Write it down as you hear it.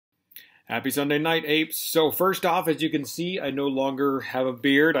Happy Sunday night, apes. So first off, as you can see, I no longer have a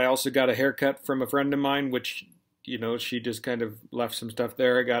beard. I also got a haircut from a friend of mine, which, she just kind of left some stuff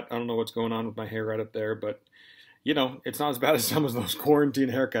there. I don't know what's going on with my hair right up there, but, it's not as bad as some of those quarantine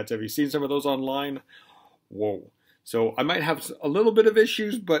haircuts. Have you seen some of those online? Whoa. So I might have a little bit of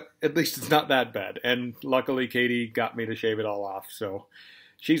issues, but at least it's not that bad. And luckily, Katie got me to shave it all off, so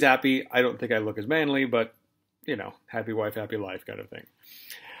she's happy. I don't think I look as manly, but, happy wife, happy life kind of thing.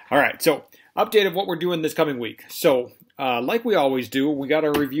 All right, so update of what we're doing this coming week. So, like we always do, we got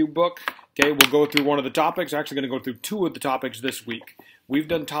our review book. Okay, we'll go through one of the topics. Actually going to go through two of the topics this week. We've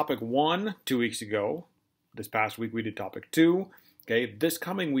done topic 1 2 weeks ago. This past week we did topic 2. Okay, this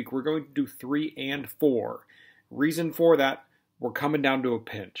coming week we're going to do 3 and 4. Reason for that, we're coming down to a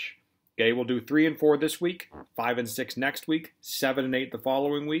pinch. Okay, we'll do 3 and 4 this week, 5 and 6 next week, 7 and 8 the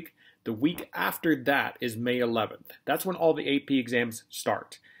following week. The week after that is May 11th. That's when all the AP exams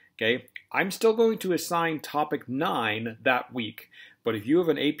start. Okay, I'm still going to assign topic 9 that week, but if you have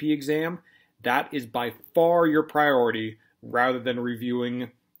an AP exam, that is by far your priority rather than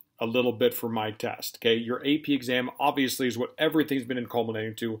reviewing a little bit for my test. Okay, your AP exam obviously is what everything's been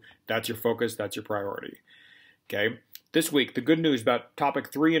culminating to. That's your focus, that's your priority. Okay, this week, the good news about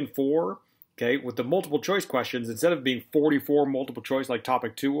topic 3 and 4, okay, with the multiple choice questions, instead of being 44 multiple choice like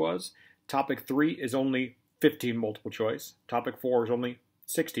topic 2 was, topic 3 is only 15 multiple choice. Topic 4 is only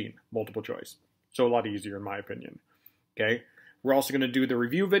 16 multiple choice. So a lot easier in my opinion. Okay. We're also going to do the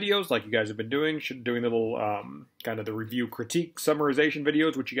review videos like you guys have been doing, doing little kind of the review critique summarization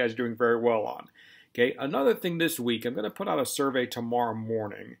videos, which you guys are doing very well on. Okay. Another thing this week, I'm going to put out a survey tomorrow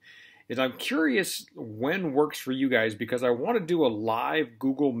morning. I'm curious when works for you guys because I want to do a live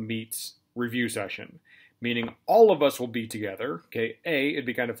Google Meets review session, meaning all of us will be together. Okay. It'd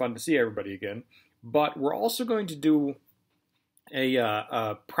be kind of fun to see everybody again, but we're also going to do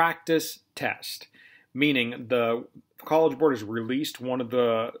a practice test, meaning the College Board has released one of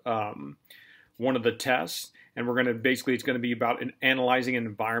the tests, and we're going to it's going to be about analyzing an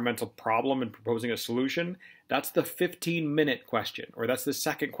environmental problem and proposing a solution. That's the 15-minute question, or that's the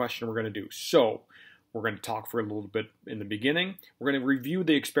second question we're going to do. So we're going to talk for a little bit in the beginning. We're going to review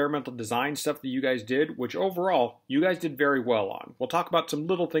the experimental design stuff that you guys did, which overall you guys did very well on. We'll talk about some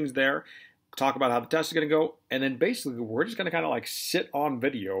little things there. Talk about how the test is going to go, and then basically we're just going to kind of like sit on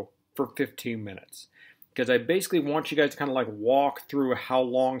video for 15 minutes. Because I basically want you guys to kind of like walk through how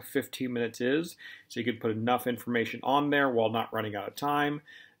long 15 minutes is, so you can put enough information on there while not running out of time,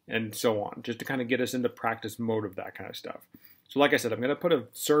 and so on, just to kind of get us into practice mode of that kind of stuff. So like I said, I'm going to put a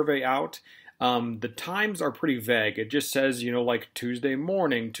survey out. The times are pretty vague. It just says, like Tuesday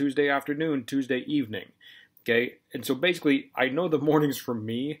morning, Tuesday afternoon, Tuesday evening. Okay, and so basically I know the mornings for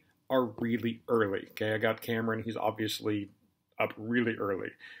me are really early. Okay, I got Cameron. He's obviously up really early.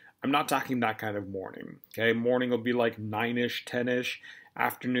 I'm not talking that kind of morning. Okay, morning will be like 9-ish, 10-ish.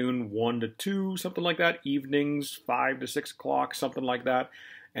 Afternoon, 1 to 2, something like that. Evenings, 5 to 6 o'clock, something like that.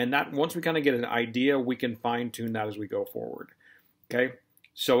 And that once we kind of get an idea, we can fine-tune that as we go forward. Okay,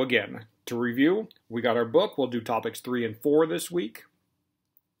 so again, to review, we got our book. We'll do topics 3 and 4 this week.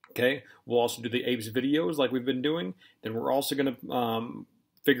 Okay, we'll also do the APES videos like we've been doing. Then we're also going to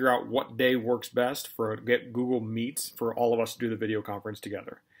figure out what day works best for get Google Meets for all of us to do the video conference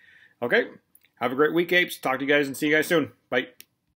together. Okay, have a great week, apes. Talk to you guys and see you guys soon. Bye.